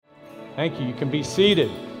Thank you. You can be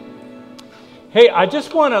seated. Hey, I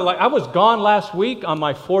just want to, I was gone last week on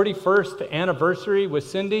my 41st anniversary with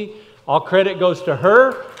Cindy. All credit goes to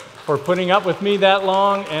her for putting up with me that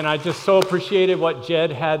long, and I just so appreciated what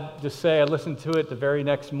Jed had to say. I listened to it the very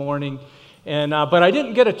next morning, but I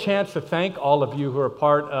didn't get a chance to thank all of you who are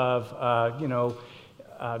part of,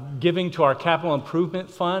 giving to our capital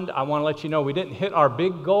improvement fund. I want to let you know we didn't hit our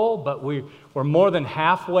big goal, but we're more than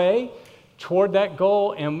halfway toward that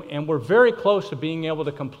goal, and we're very close to being able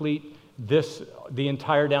to complete the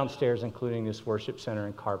entire downstairs, including this worship center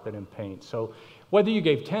and carpet and paint. So whether you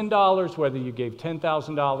gave $10, whether you gave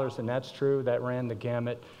 $10,000, and that's true, that ran the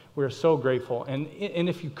gamut, we're so grateful. And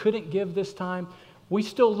if you couldn't give this time, we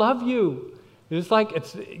still love you. It's like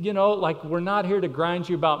we're not here to grind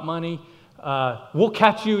you about money. We'll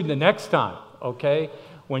catch you the next time, okay,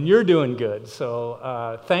 when you're doing good.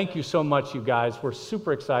 So thank you so much, you guys. We're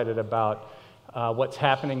super excited about what's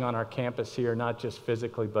happening on our campus here, not just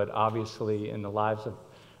physically, but obviously in the lives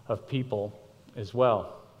of people as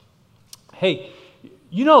well. Hey,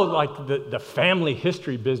 the family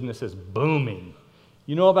history business is booming.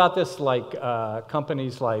 You know about this,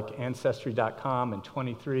 companies like Ancestry.com and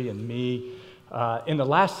 23andMe. In the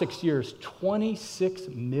last 6 years, 26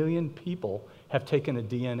 million people have taken a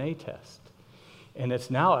DNA test. And it's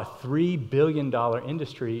now a $3 billion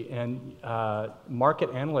industry, and market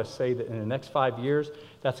analysts say that in the next 5 years,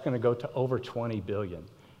 that's going to go to over $20 billion.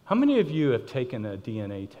 How many of you have taken a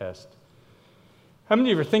DNA test? How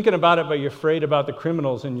many of you are thinking about it, but you're afraid about the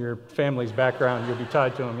criminals in your family's background? You'll be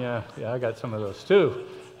tied to them. Yeah, I got some of those too.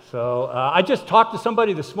 So I just talked to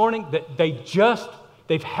somebody this morning that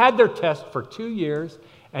they've had their test for 2 years,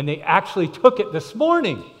 and they actually took it this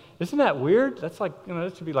morning. Isn't that weird? That's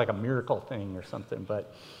that should be like a miracle thing or something.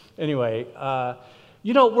 But anyway,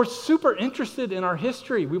 we're super interested in our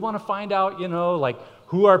history. We want to find out,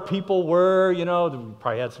 who our people were. We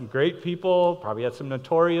probably had some great people, probably had some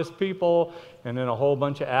notorious people, and then a whole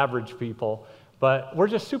bunch of average people. But we're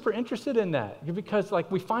just super interested in that because,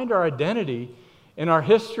 we find our identity in our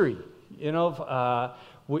history.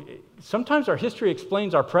 Sometimes our history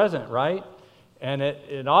explains our present, right? And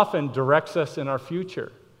it often directs us in our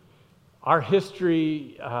future. Our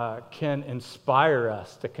history can inspire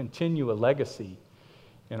us to continue a legacy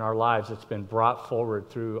in our lives that's been brought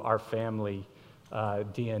forward through our family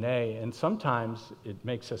DNA. And sometimes it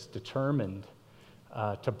makes us determined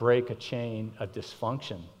to break a chain of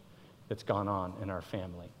dysfunction that's gone on in our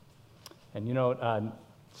family. And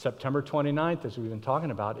September 29th, as we've been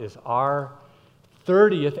talking about, is our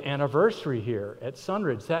 30th anniversary here at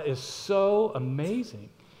Sunridge. That is so amazing.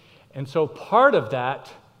 And so part of that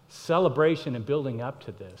celebration and building up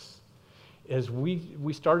to this is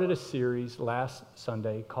we started a series last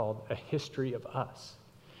Sunday called A History of Us,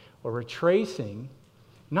 where we're tracing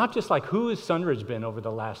not just who has Sunridge been over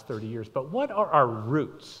the last 30 years, but what are our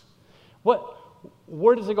roots?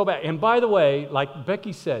 Where does it go back? And by the way, like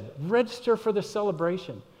Becky said, register for the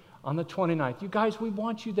celebration on the 29th. You guys, we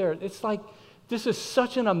want you there. It's this is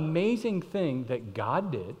such an amazing thing that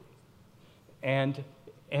God did, and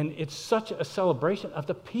it's such a celebration of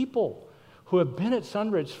the people who have been at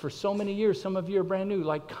Sunridge for so many years. Some of you are brand new.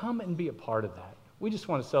 Come and be a part of that. We just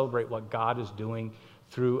want to celebrate what God is doing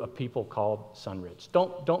through a people called Sunridge.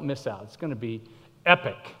 Don't miss out. It's going to be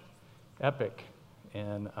epic.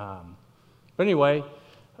 And but anyway,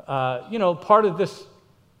 part of this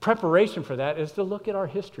preparation for that is to look at our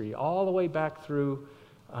history all the way back through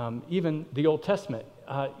even the Old Testament.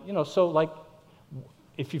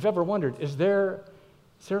 If you've ever wondered, is there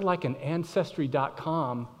an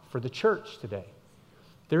Ancestry.com for the church today?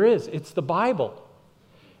 There is. It's the Bible.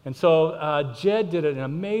 And so Jed did an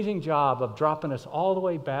amazing job of dropping us all the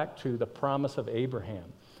way back to the promise of Abraham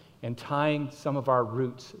and tying some of our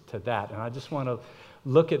roots to that. And I just want to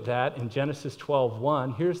look at that in Genesis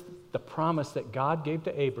 12:1. Here's the promise that God gave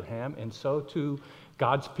to Abraham, and so to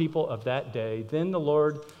God's people of that day. Then the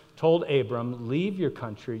Lord told Abram, "Leave your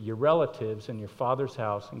country, your relatives, and your father's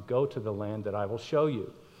house, and go to the land that I will show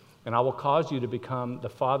you. And I will cause you to become the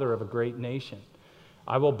father of a great nation.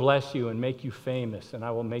 I will bless you and make you famous, and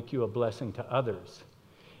I will make you a blessing to others.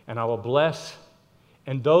 And I will bless,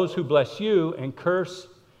 and those who bless you and curse,"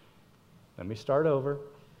 let me start over.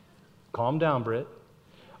 Calm down, Britt.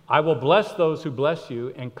 "I will bless those who bless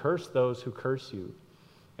you and curse those who curse you.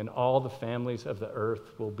 And all the families of the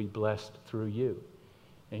earth will be blessed through you."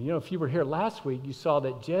 And if you were here last week, you saw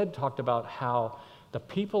that Jed talked about how the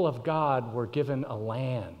people of God were given a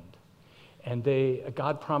land. And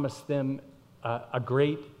God promised them a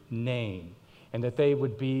great name, and that they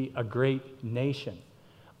would be a great nation.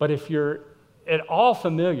 But if you're at all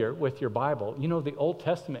familiar with your Bible, you know the Old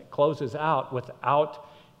Testament closes out without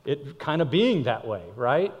it kind of being that way,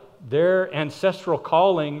 right? Their ancestral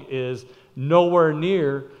calling is nowhere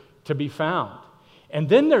near to be found. And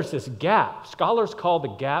then there's this gap. Scholars call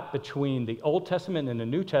the gap between the Old Testament and the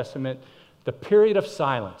New Testament the period of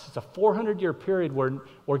silence. It's a 400-year period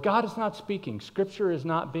where God is not speaking. Scripture is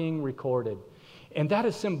not being recorded. And that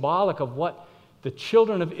is symbolic of what the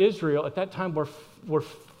children of Israel at that time were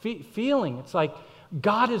feeling. It's like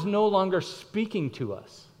God is no longer speaking to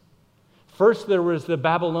us. First there was the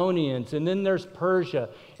Babylonians, and then there's Persia.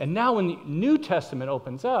 And now when the New Testament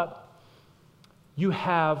opens up, you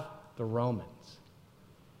have the Romans.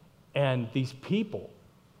 And these people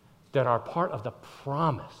that are part of the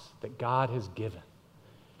promise that God has given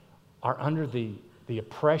are under the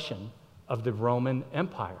oppression of the Roman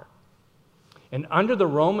Empire. And under the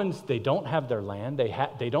Romans, they don't have their land.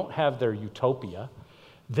 They don't have their utopia.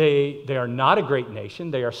 They are not a great nation.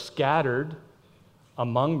 They are scattered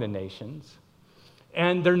among the nations.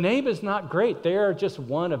 And their name is not great. They are just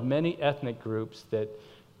one of many ethnic groups that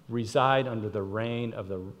reside under the reign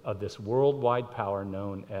of this worldwide power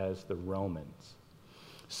known as the Romans.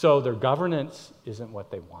 So their governance isn't what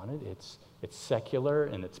they wanted. It's secular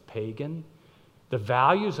and it's pagan. The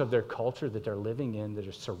values of their culture that they're living in, that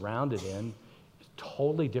are surrounded in, is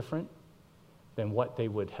totally different than what they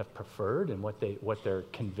would have preferred and what their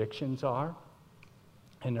convictions are.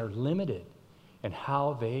 And they're limited in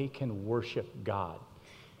how they can worship God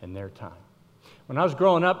in their time. When I was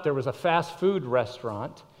growing up, there was a fast food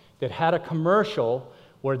restaurant that had a commercial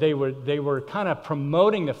where they were kind of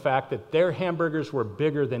promoting the fact that their hamburgers were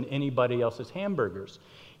bigger than anybody else's hamburgers.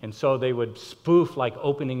 And so they would spoof like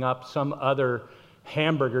opening up some other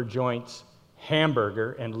hamburger joint's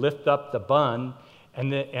hamburger and lift up the bun,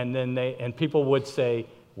 and people would say,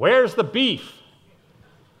 "Where's the beef?"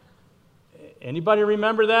 Anybody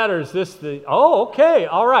remember that, or is this the? Oh, okay,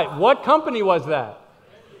 all right. What company was that?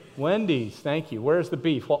 Wendy's. Thank you. Where's the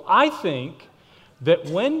beef? Well, I think that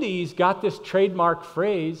Wendy's got this trademark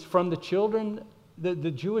phrase from the children,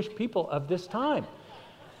 the Jewish people of this time.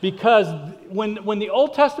 Because when the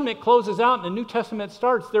Old Testament closes out and the New Testament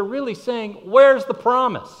starts, they're really saying, where's the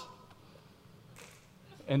promise?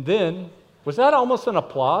 And then, was that almost an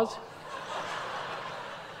applause?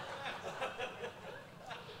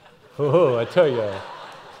 Oh, I tell you,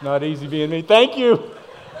 it's not easy being me. Thank you.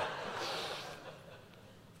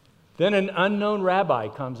 Then an unknown rabbi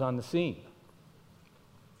comes on the scene.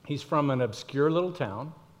 He's from an obscure little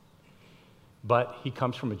town, but he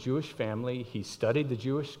comes from a Jewish family. He studied the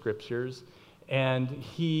Jewish scriptures, and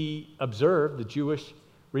he observed the Jewish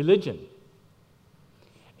religion.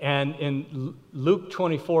 And in Luke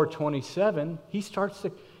 24:27,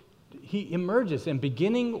 he emerges, and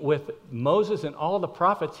beginning with Moses and all the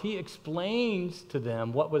prophets, he explains to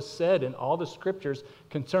them what was said in all the scriptures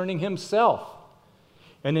concerning himself.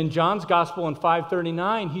 And in John's Gospel in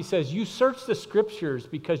 5:39, he says, "You search the scriptures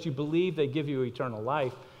because you believe they give you eternal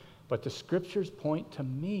life, but the scriptures point to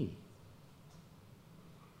me."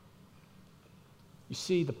 You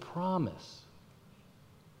see, the promise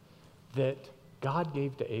that God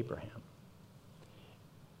gave to Abraham,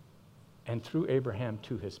 and through Abraham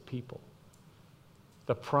to his people,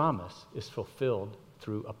 the promise is fulfilled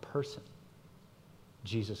through a person,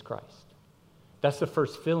 Jesus Christ. That's the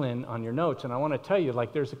first fill-in on your notes, and I want to tell you,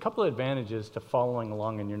 there's a couple of advantages to following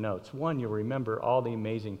along in your notes. One, you'll remember all the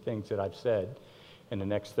amazing things that I've said in the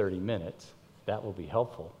next 30 minutes. That will be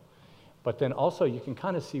helpful. But then also, you can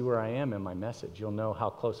kind of see where I am in my message. You'll know how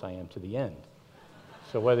close I am to the end.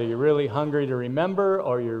 So whether you're really hungry to remember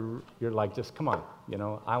or you're like, just come on,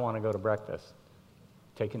 I want to go to breakfast,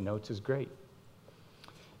 taking notes is great.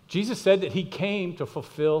 Jesus said that he came to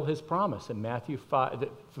fulfill his promise in Matthew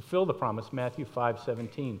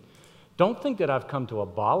 5:17. Don't think that I've come to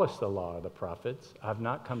abolish the law of the prophets. I've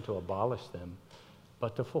not come to abolish them,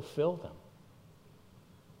 but to fulfill them.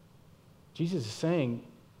 Jesus is saying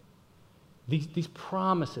these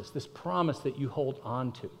promises, this promise that you hold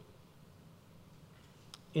on to,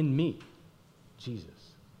 in me,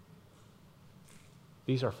 Jesus,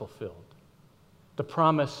 these are fulfilled. The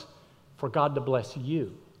promise for God to bless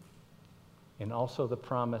you, and also the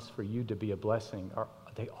promise for you to be a blessing,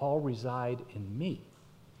 they all reside in me,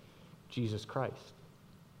 Jesus Christ.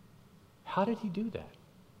 How did he do that?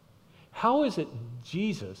 How is it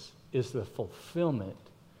Jesus is the fulfillment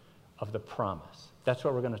of the promise? That's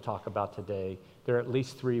what we're going to talk about today. There are at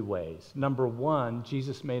least 3 ways. Number 1,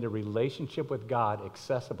 Jesus made a relationship with God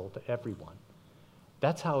accessible to everyone.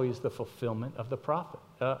 That's how he's the fulfillment of the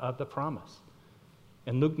promise.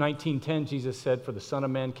 In Luke 19:10, Jesus said, "For the Son of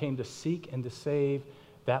Man came to seek and to save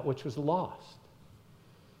that which was lost.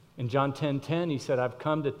 In John 10:10, he said, I've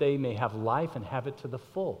come that they may have life and have it to the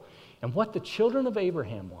full. And what the children of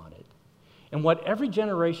Abraham wanted, and what every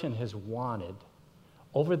generation has wanted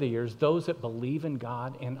over the years, those that believe in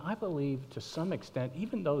God, and I believe to some extent,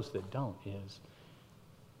 even those that don't, is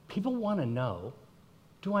people want to know,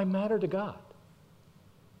 do I matter to God?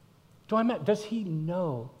 Does he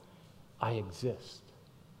know I exist?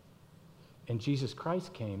 And Jesus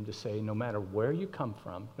Christ came to say, no matter where you come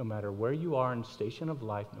from, no matter where you are in station of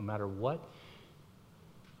life, no matter what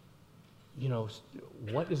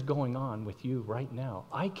is going on with you right now,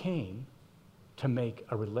 I came to make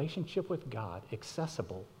a relationship with God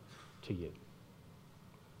accessible to you.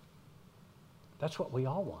 That's what we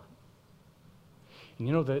all want. And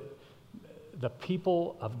you know that the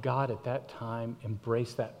people of God at that time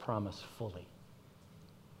embraced that promise fully.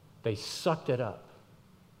 They sucked it up.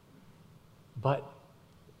 But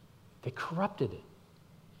they corrupted it.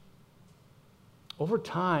 Over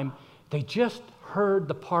time, they just heard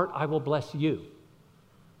the part, I will bless you.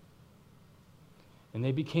 And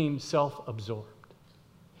they became self-absorbed.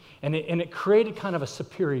 And it created kind of a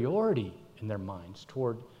superiority in their minds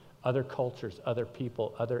toward other cultures, other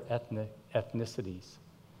people, other ethnicities.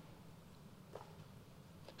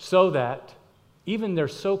 So that even their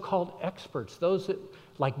so-called experts, those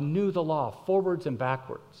that knew the law forwards and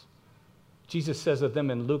backwards, Jesus says of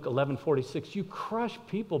them in Luke 11:46, you crush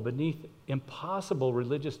people beneath impossible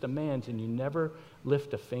religious demands and you never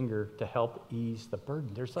lift a finger to help ease the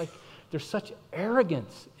burden. There's such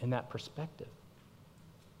arrogance in that perspective.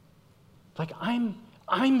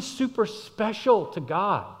 I'm super special to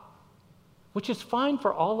God, which is fine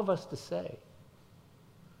for all of us to say.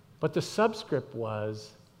 But the subscript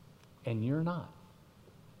was, and you're not.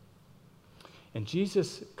 And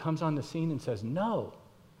Jesus comes on the scene and says, no.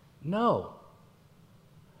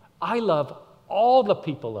 I love all the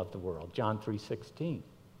people of the world, John 3:16.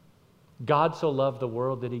 God so loved the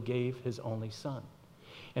world that he gave his only son.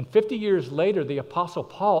 And 50 years later, the Apostle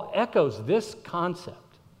Paul echoes this concept.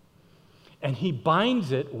 And he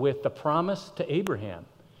binds it with the promise to Abraham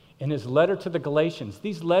in his letter to the Galatians.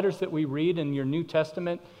 These letters that we read in your New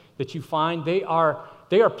Testament that you find, they are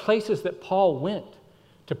places that Paul went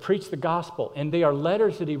to preach the gospel. And they are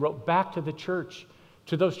letters that he wrote back to the church,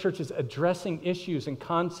 to those churches addressing issues and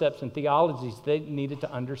concepts and theologies they needed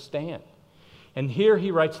to understand. And here he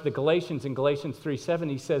writes to the Galatians in Galatians 3:7,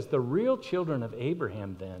 he says, the real children of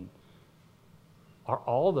Abraham then are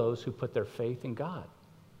all those who put their faith in God.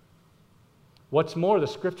 What's more, the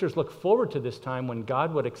scriptures look forward to this time when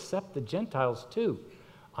God would accept the Gentiles too,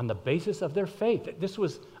 on the basis of their faith. This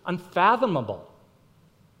was unfathomable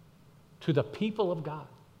to the people of God.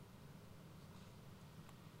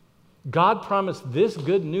 God promised this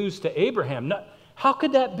good news to Abraham. Now, how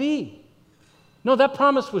could that be? No, that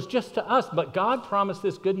promise was just to us, but God promised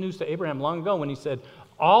this good news to Abraham long ago when he said,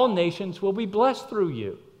 all nations will be blessed through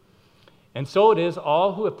you. And so it is,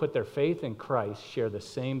 all who have put their faith in Christ share the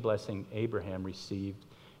same blessing Abraham received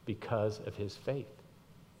because of his faith.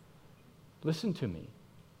 Listen to me.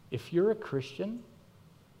 If you're a Christian,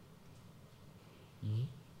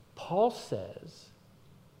 Paul says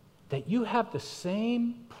that you have the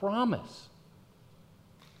same promise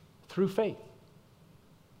through faith.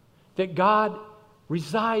 That God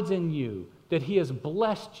resides in you, that he has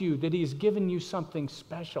blessed you, that he has given you something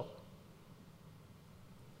special.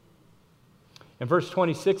 In verse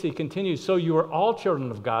 26, he continues, so you are all children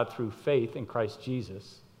of God through faith in Christ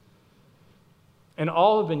Jesus. And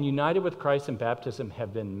all have been united with Christ in baptism,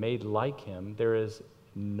 have been made like him. There is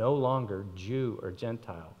no longer Jew or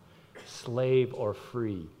Gentile, slave or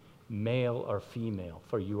free, male or female,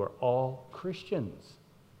 for you are all Christians.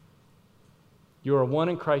 You are one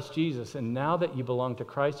in Christ Jesus, and now that you belong to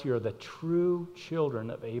Christ, you are the true children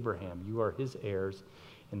of Abraham. You are his heirs,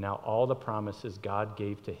 and now all the promises God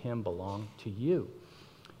gave to him belong to you.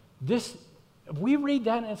 We read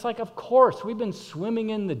that, and it's like, of course, we've been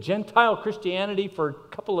swimming in the Gentile Christianity for a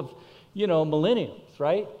couple of, millenniums,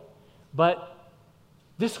 right? But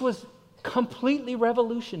this was completely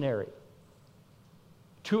revolutionary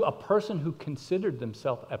to a person who considered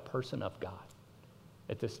themselves a person of God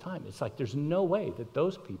at this time. It's like there's no way that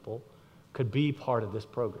those people could be part of this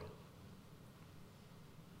program.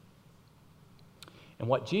 And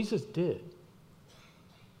what Jesus did,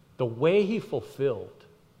 the way he fulfilled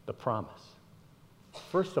the promise,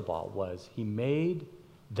 first of all, was he made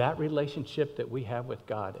that relationship that we have with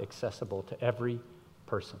God accessible to every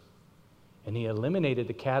person. And he eliminated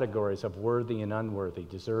the categories of worthy and unworthy,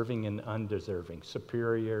 deserving and undeserving,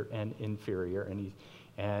 superior and inferior.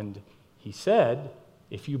 And he said,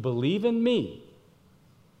 if you believe in me,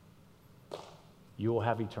 you will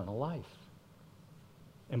have eternal life.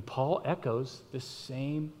 And Paul echoes this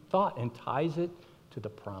same thought and ties it to the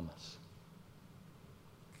promise.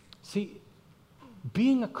 See,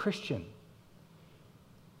 being a Christian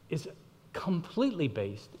is completely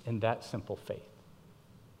based in that simple faith.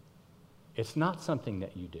 It's not something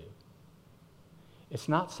that you do. It's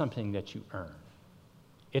not something that you earn.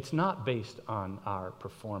 It's not based on our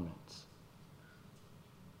performance.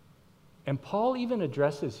 And Paul even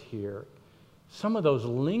addresses here some of those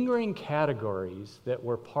lingering categories that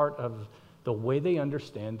were part of the way they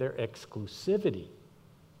understand their exclusivity.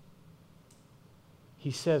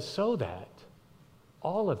 He says, so that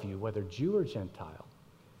all of you, whether Jew or Gentile,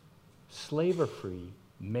 slave or free,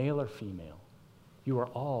 male or female, you are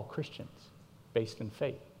all Christians based in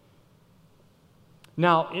faith.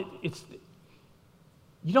 Now,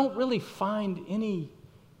 you don't really find any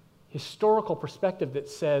historical perspective that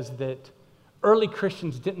says that early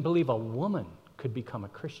Christians didn't believe a woman could become a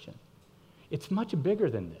Christian. It's much bigger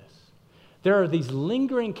than this. There are these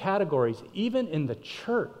lingering categories, even in the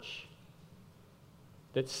church,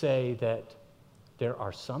 that say that there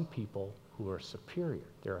are some people who are superior.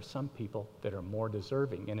 There are some people that are more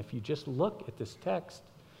deserving. And if you just look at this text,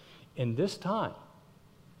 in this time,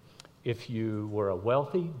 if you were a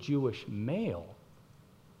wealthy Jewish male,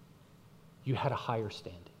 you had a higher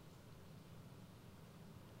standing.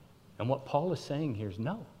 And what Paul is saying here is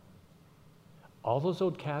no. All those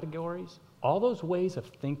old categories, all those ways of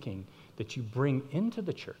thinking that you bring into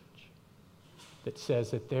the church that says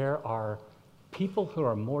that there are people who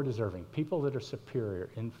are more deserving, people that are superior,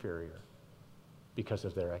 inferior, because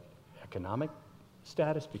of their economic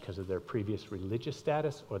status, because of their previous religious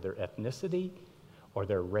status, or their ethnicity, or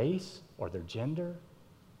their race, or their gender.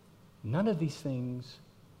 None of these things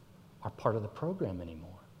are part of the program anymore.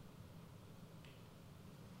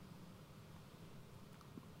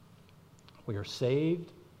 We are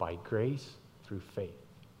saved by grace through faith.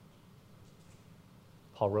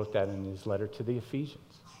 Paul wrote that in his letter to the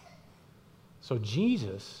Ephesians. So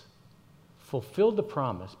Jesus fulfilled the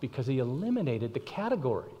promise because he eliminated the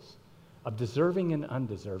categories of deserving and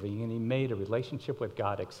undeserving, and he made a relationship with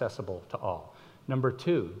God accessible to all. Number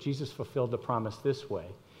two, Jesus fulfilled the promise this way.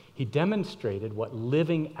 He demonstrated what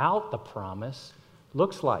living out the promise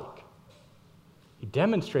looks like. He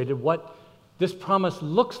demonstrated what this promise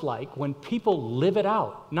looks like when people live it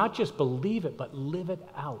out, not just believe it, but live it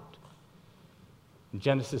out. In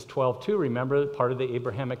Genesis 12:2, remember, part of the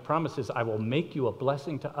Abrahamic promise is, I will make you a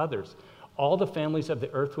blessing to others. All the families of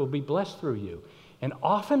the earth will be blessed through you. And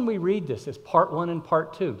often we read this as part one and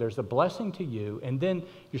part two. There's a blessing to you, and then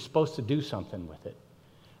you're supposed to do something with it.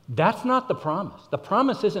 That's not the promise. The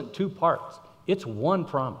promise isn't two parts. It's one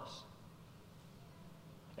promise.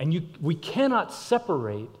 And we cannot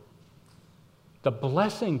separate the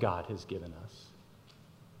blessing God has given us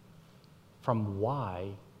from why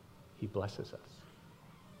he blesses us.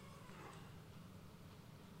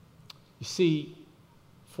 You see,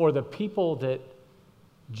 for the people that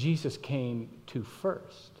Jesus came to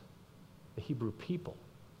first, the Hebrew people,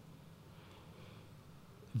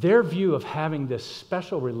 their view of having this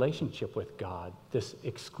special relationship with God, this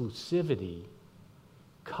exclusivity,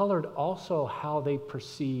 colored also how they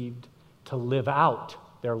perceived to live out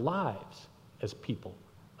their lives as people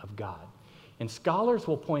of God. And scholars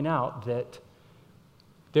will point out that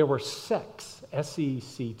there were sects,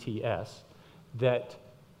 S-E-C-T-S, that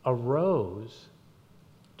arose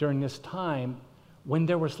during this time when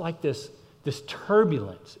there was like this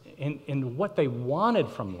turbulence in what they wanted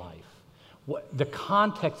from life, the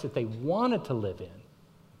context that they wanted to live in,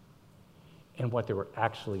 and what they were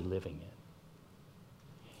actually living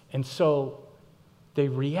in. And so they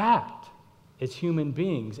react as human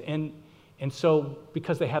beings. And so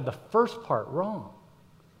because they had the first part wrong,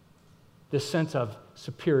 this sense of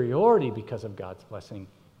superiority because of God's blessing,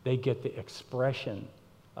 they get the expression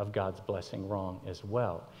of God's blessing wrong as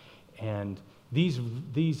well. And these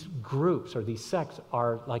groups or these sects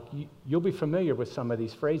are like, you'll be familiar with some of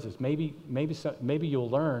these phrases. Maybe you'll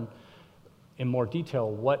learn in more detail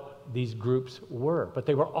what these groups were. But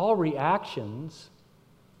they were all reactions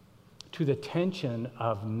to the tension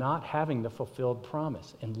of not having the fulfilled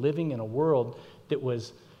promise and living in a world that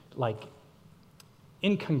was like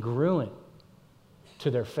incongruent to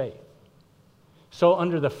their faith. So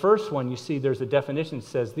under the first one, you see there's a definition that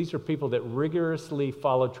says these are people that rigorously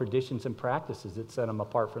follow traditions and practices that set them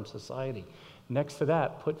apart from society. Next to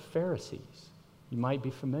that, put Pharisees. You might be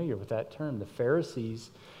familiar with that term. The Pharisees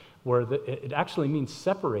it actually means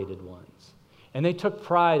separated ones. And they took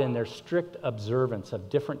pride in their strict observance of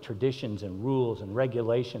different traditions and rules and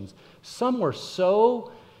regulations. Some were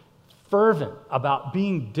so fervent about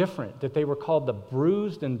being different that they were called the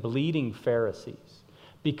bruised and bleeding Pharisees,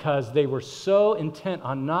 because they were so intent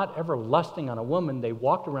on not ever lusting on a woman, they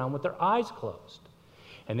walked around with their eyes closed.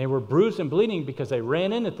 And they were bruised and bleeding because they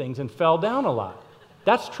ran into things and fell down a lot.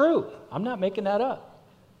 That's true. I'm not making that up.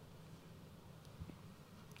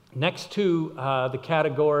 Next to the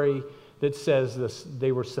category that says this,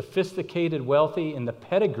 they were sophisticated, wealthy, and the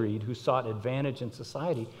pedigreed who sought advantage in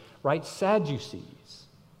society, right? Sadducees.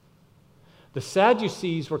 The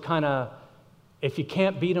Sadducees were kind of, if you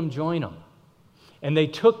can't beat them, join them. And they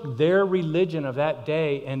took their religion of that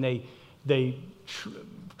day and they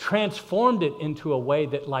transformed it into a way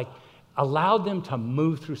that allowed them to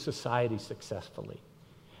move through society successfully.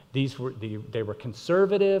 They were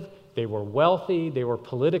conservative, they were wealthy, they were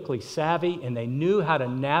politically savvy, and they knew how to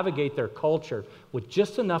navigate their culture with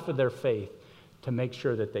just enough of their faith to make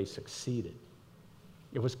sure that they succeeded.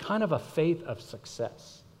 It was kind of a faith of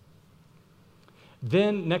success.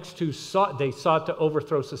 Then they sought to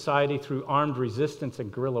overthrow society through armed resistance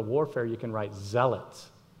and guerrilla warfare. You can write zealots.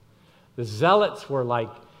 The zealots were like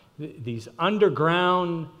these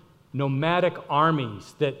underground nomadic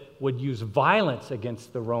armies that would use violence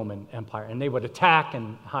against the Roman Empire, and they would attack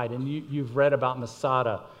and hide. And you've read about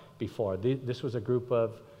Masada before. This was a group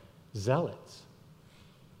of zealots.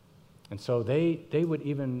 And so they would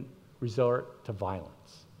even resort to violence.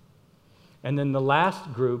 And then the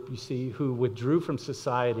last group, you see, who withdrew from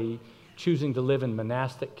society, choosing to live in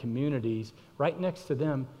monastic communities, right next to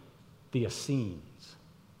them, the Essenes.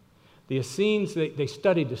 The Essenes, they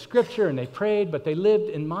studied the scripture and they prayed, but they lived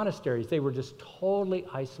in monasteries. They were just totally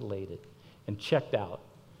isolated and checked out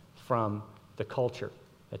from the culture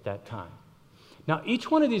at that time. Now, each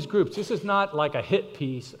one of these groups, this is not like a hit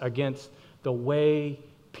piece against the way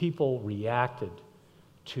people reacted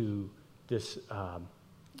to this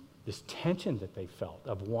tension that they felt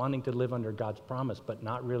of wanting to live under God's promise but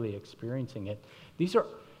not really experiencing it.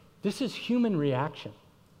 This is human reaction.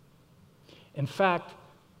 In fact,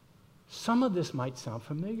 some of this might sound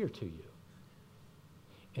familiar to you.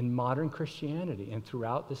 In modern Christianity and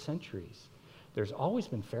throughout the centuries, there's always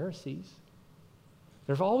been Pharisees.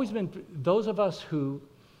 There's always been those of us who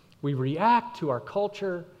we react to our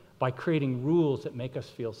culture by creating rules that make us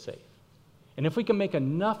feel safe. And if we can make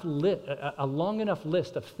a long enough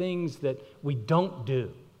list of things that we don't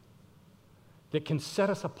do that can set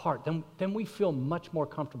us apart, then we feel much more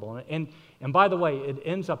comfortable. And by the way, it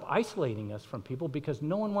ends up isolating us from people because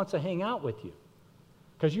no one wants to hang out with you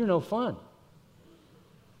because you're no fun.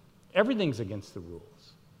 Everything's against the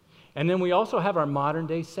rules. And then we also have our modern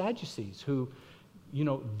day Sadducees who,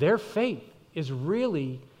 their faith is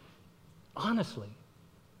really, honestly,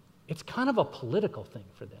 it's kind of a political thing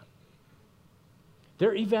for them.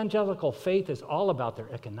 Their evangelical faith is all about their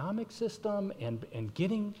economic system and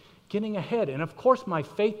getting ahead. And of course, my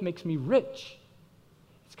faith makes me rich.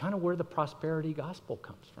 It's kind of where the prosperity gospel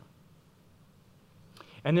comes from.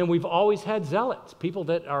 And then we've always had zealots, people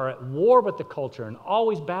that are at war with the culture and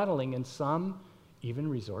always battling, and some even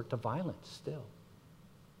resort to violence still.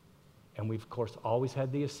 And we've, of course, always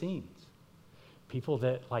had the Essenes, people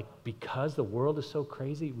that, because the world is so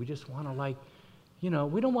crazy, we just want to,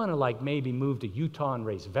 we don't want to maybe move to Utah and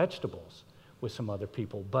raise vegetables with some other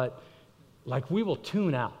people, but we will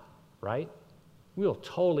tune out, right? We will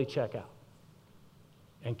totally check out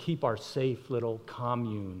and keep our safe little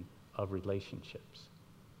commune of relationships.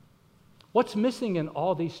 What's missing in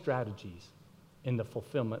all these strategies in the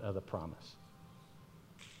fulfillment of the promise?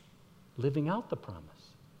 Living out the promise.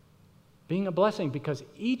 Being a blessing, because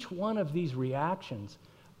each one of these reactions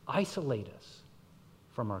isolate us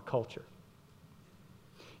from our culture.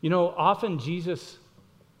 Often Jesus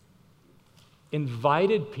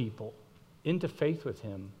invited people into faith with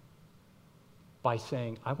him by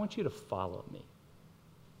saying, I want you to follow me.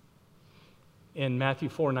 In Matthew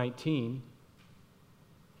 4:19,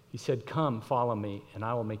 he said, come, follow me, and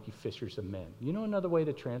I will make you fishers of men. Another way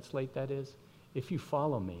to translate that is, if you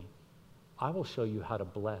follow me, I will show you how to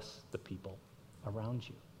bless the people around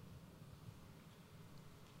you.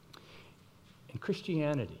 And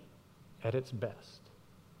Christianity, at its best,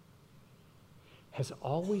 has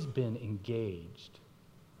always been engaged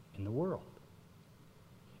in the world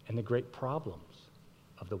and the great problems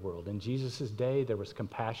of the world. In Jesus' day, there was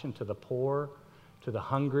compassion to the poor, to the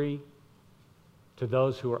hungry, to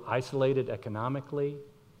those who were isolated economically.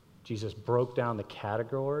 Jesus broke down the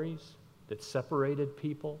categories that separated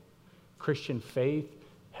people. Christian faith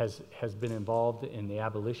has been involved in the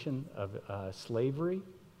abolition of slavery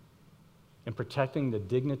and protecting the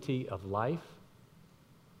dignity of life.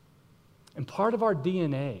 And part of our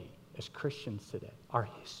DNA as Christians today, our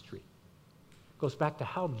history, goes back to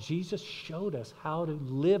how Jesus showed us how to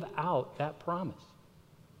live out that promise.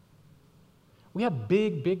 We have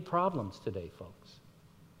big, big problems today, folks.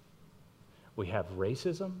 We have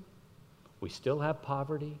racism. We still have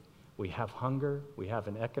poverty. We have hunger. We have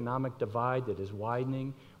an economic divide that is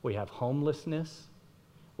widening. We have homelessness.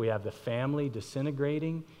 We have the family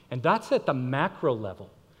disintegrating. And that's at the macro level.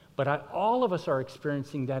 But all of us are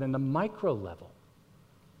experiencing that in the micro level.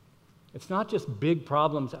 It's not just big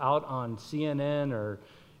problems out on CNN or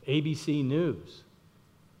ABC News.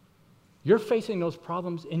 You're facing those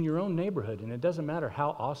problems in your own neighborhood, and it doesn't matter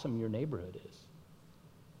how awesome your neighborhood is.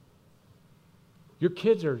 Your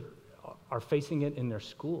kids are facing it in their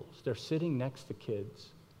schools. They're sitting next to kids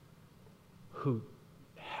who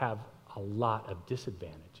have a lot of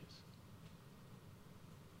disadvantages.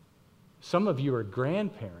 Some of you are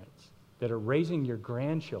grandparents that are raising your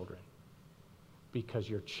grandchildren because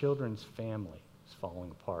your children's family is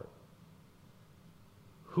falling apart.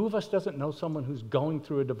 Who of us doesn't know someone who's going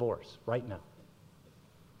through a divorce right now?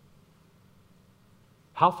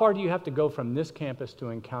 How far do you have to go from this campus to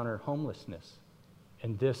encounter homelessness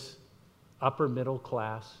in this upper middle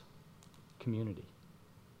class community?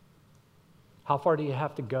 How far do you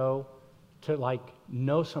have to go to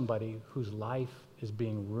know somebody whose life is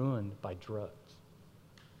being ruined by drugs?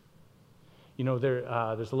 You know,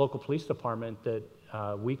 there's a local police department that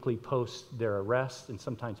weekly posts their arrests and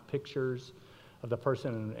sometimes pictures of the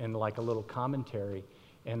person and like a little commentary.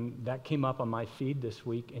 And that came up on my feed this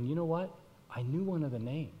week. And you know what? I knew one of the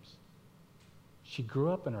names. She grew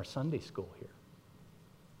up in our Sunday school here.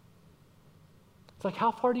 It's like,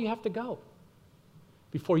 how far do you have to go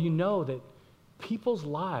before you know that people's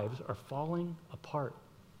lives are falling apart?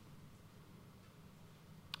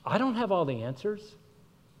 I don't have all the answers.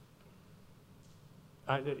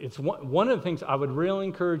 It's one of the things I would really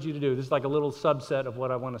encourage you to do. This is like a little subset of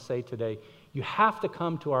what I want to say today. You have to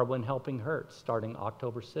come to our When Helping Hurts starting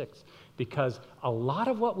October 6th, because a lot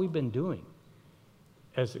of what we've been doing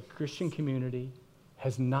as a Christian community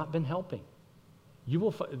has not been helping.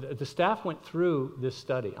 The staff went through this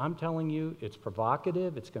study. I'm telling you, it's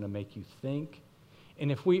provocative. It's going to make you think.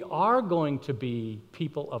 And if we are going to be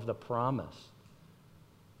people of the promise,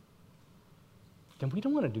 then we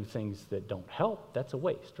don't want to do things that don't help. That's a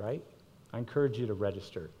waste, right? I encourage you to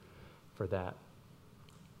register for that.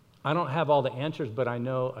 I don't have all the answers, but I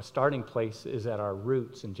know a starting place is at our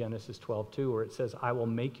roots in Genesis 12:2, where it says, I will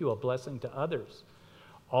make you a blessing to others.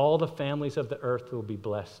 All the families of the earth will be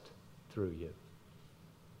blessed through you.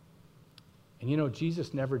 And you know,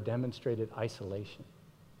 Jesus never demonstrated isolation.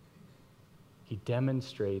 He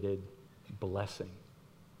demonstrated blessing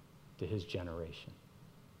to his generation.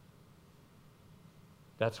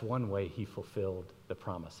 That's one way he fulfilled the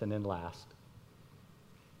promise. And then last,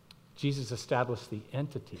 Jesus established the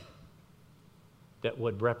entity that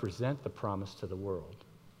would represent the promise to the world.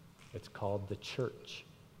 It's called the church.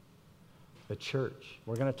 The church.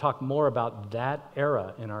 We're going to talk more about that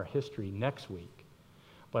era in our history next week.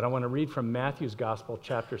 But I want to read from Matthew's Gospel,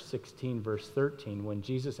 chapter 16, verse 13, when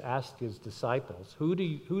Jesus asked his disciples, who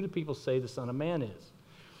do people say the Son of Man is?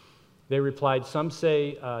 They replied, some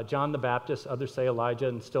say John the Baptist, others say Elijah,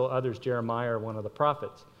 and still others Jeremiah or one of the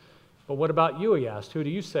prophets. But what about you, he asked, who do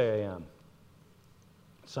you say I am?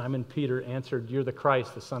 Simon Peter answered, you're the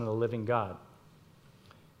Christ, the Son of the living God.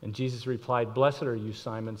 And Jesus replied, blessed are you,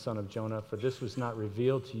 Simon, son of Jonah, for this was not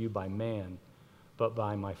revealed to you by man, but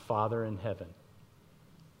by my Father in heaven.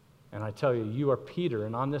 And I tell you, you are Peter,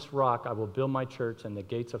 and on this rock I will build my church, and the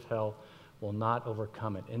gates of hell will not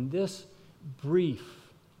overcome it. In this brief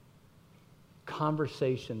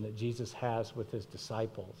conversation that Jesus has with his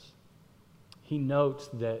disciples, he notes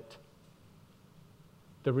that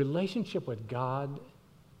the relationship with God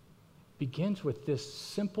begins with this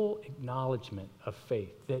simple acknowledgement of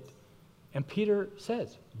faith and Peter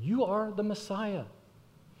says, you are the Messiah.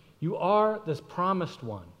 You are this promised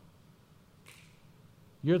one.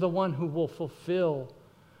 You're the one who will fulfill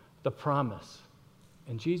the promise.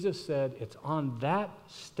 And Jesus said, it's on that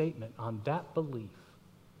statement, on that belief,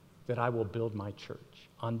 that I will build my church,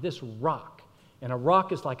 on this rock. And a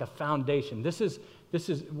rock is like a foundation. This is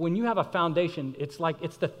when you have a foundation, it's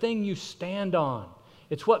the thing you stand on.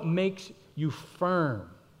 It's what makes you firm.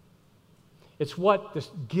 It's what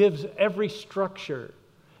gives every structure,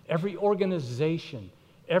 every organization,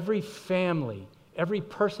 every family, every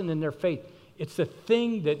person in their faith. It's the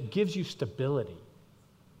thing that gives you stability.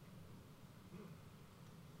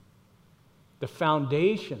 The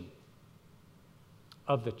foundation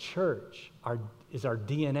of the church is our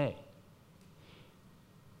DNA.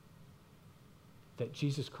 That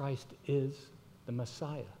Jesus Christ is the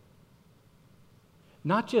Messiah.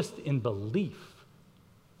 not just in belief.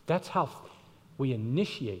 That's how we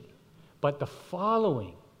initiate it, but the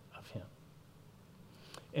following of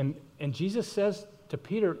him. And Jesus says to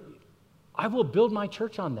Peter, I will build my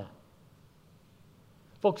church on that.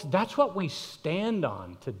 Folks, that's what we stand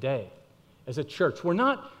on today as a church. We're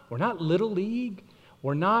not Little League.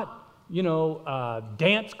 We're not,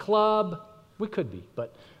 dance club. We could be,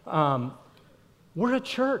 but we're a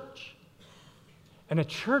church. And a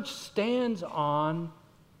church stands on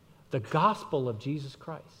the gospel of Jesus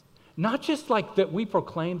Christ. Not just like that we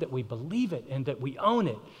proclaim that we believe it and that we own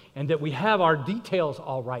it and that we have our details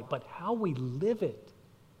all right, but how we live it.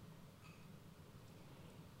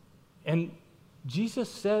 And Jesus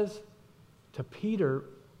says to Peter,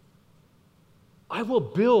 I will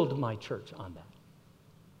build my church on that.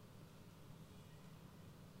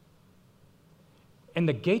 And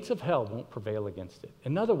the gates of hell won't prevail against it.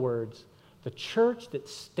 In other words, the church that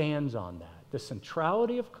stands on that, the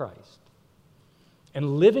centrality of Christ,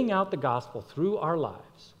 and living out the gospel through our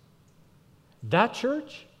lives, that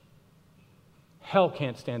church, hell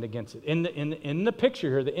can't stand against it. In the picture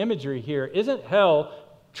here, the imagery here, isn't hell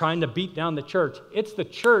trying to beat down the church. It's the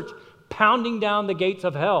church pounding down the gates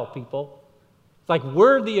of hell, people. It's like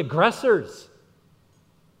we're the aggressors,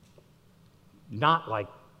 not like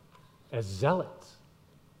as zealots,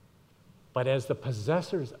 but as the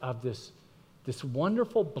possessors of this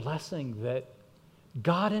wonderful blessing that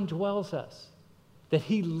God indwells us, that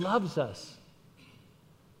he loves us.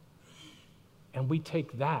 And we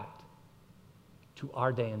take that to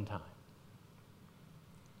our day and time.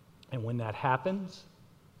 And when that happens,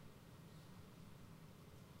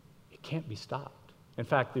 it can't be stopped. In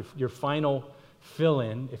fact, if your final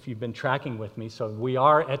fill-in, if you've been tracking with me, so we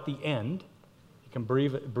are at the end, you can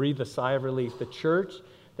breathe a sigh of relief. The church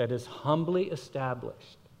that is humbly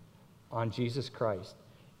established on Jesus Christ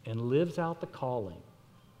and lives out the calling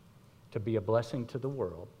to be a blessing to the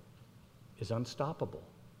world is unstoppable.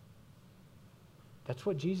 That's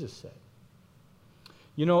what Jesus said.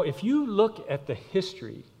 If you look at the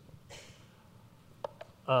history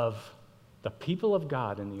of the people of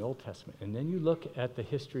God in the Old Testament, and then you look at the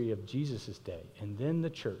history of Jesus' day, and then the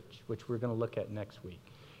church, which we're going to look at next week,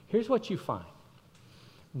 here's what you find.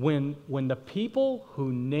 When the people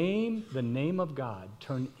who name the name of God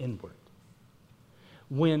turn inward,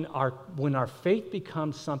 when our faith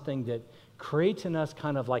becomes something that creates in us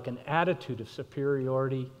kind of like an attitude of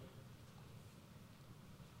superiority,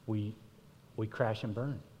 we crash and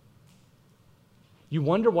burn. You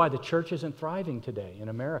wonder why the church isn't thriving today in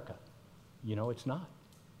America. It's not.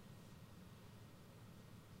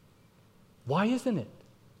 Why isn't it?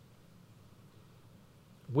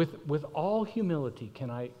 With all humility, can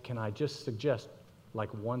I just suggest like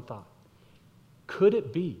one thought? Could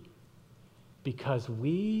it be because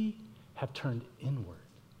we have turned inward?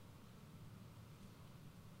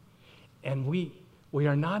 And we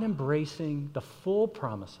are not embracing the full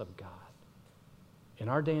promise of God in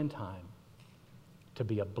our day and time to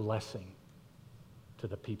be a blessing to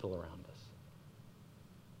the people around us.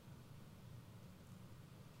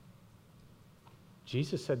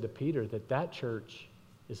 Jesus said to Peter that church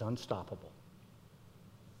is unstoppable.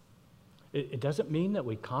 It doesn't mean that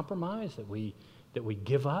we compromise, that we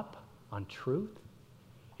give up on truth.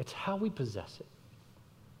 It's how we possess it.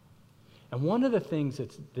 And one of the things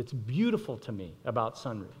that's beautiful to me about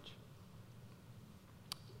Sunridge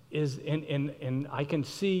is, and I can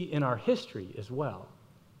see in our history as well,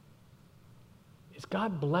 is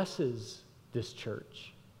God blesses this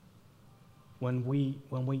church when we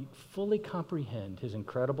fully comprehend his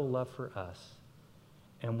incredible love for us,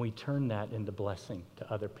 and we turn that into blessing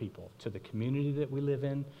to other people, to the community that we live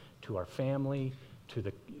in, to our family, to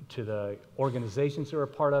the organizations that we're a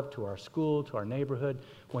part of, to our school, to our neighborhood.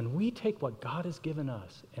 When we take what God has given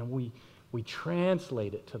us and we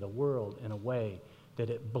translate it to the world in a way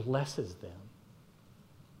that it blesses them,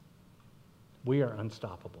 we are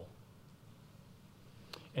unstoppable.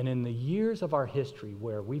 And in the years of our history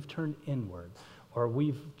where we've turned inward or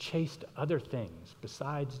we've chased other things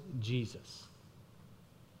besides Jesus,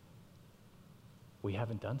 we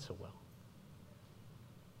haven't done so well.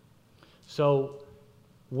 So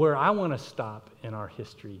where I want to stop in our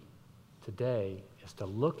history today is to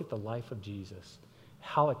look at the life of Jesus,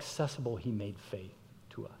 how accessible he made faith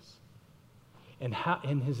to us, and how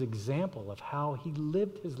in his example of how he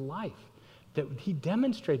lived his life, that he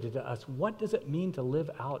demonstrated to us what does it mean to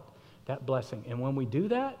live out that blessing. And when we do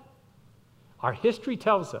that, our history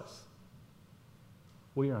tells us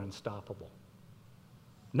we are unstoppable.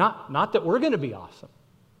 Not that we're going to be awesome,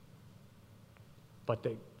 but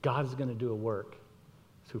that God is going to do a work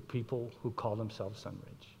through people who call themselves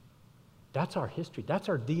Sunridge. That's our history. That's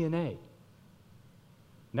our DNA.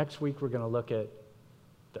 Next week, we're going to look at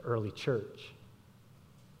the early church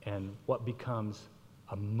and what becomes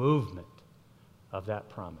a movement of that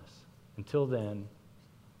promise. Until then,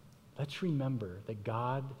 let's remember that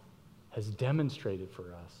God has demonstrated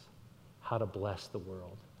for us how to bless the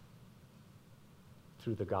world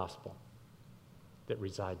through the gospel that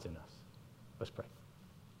resides in us. Let's pray.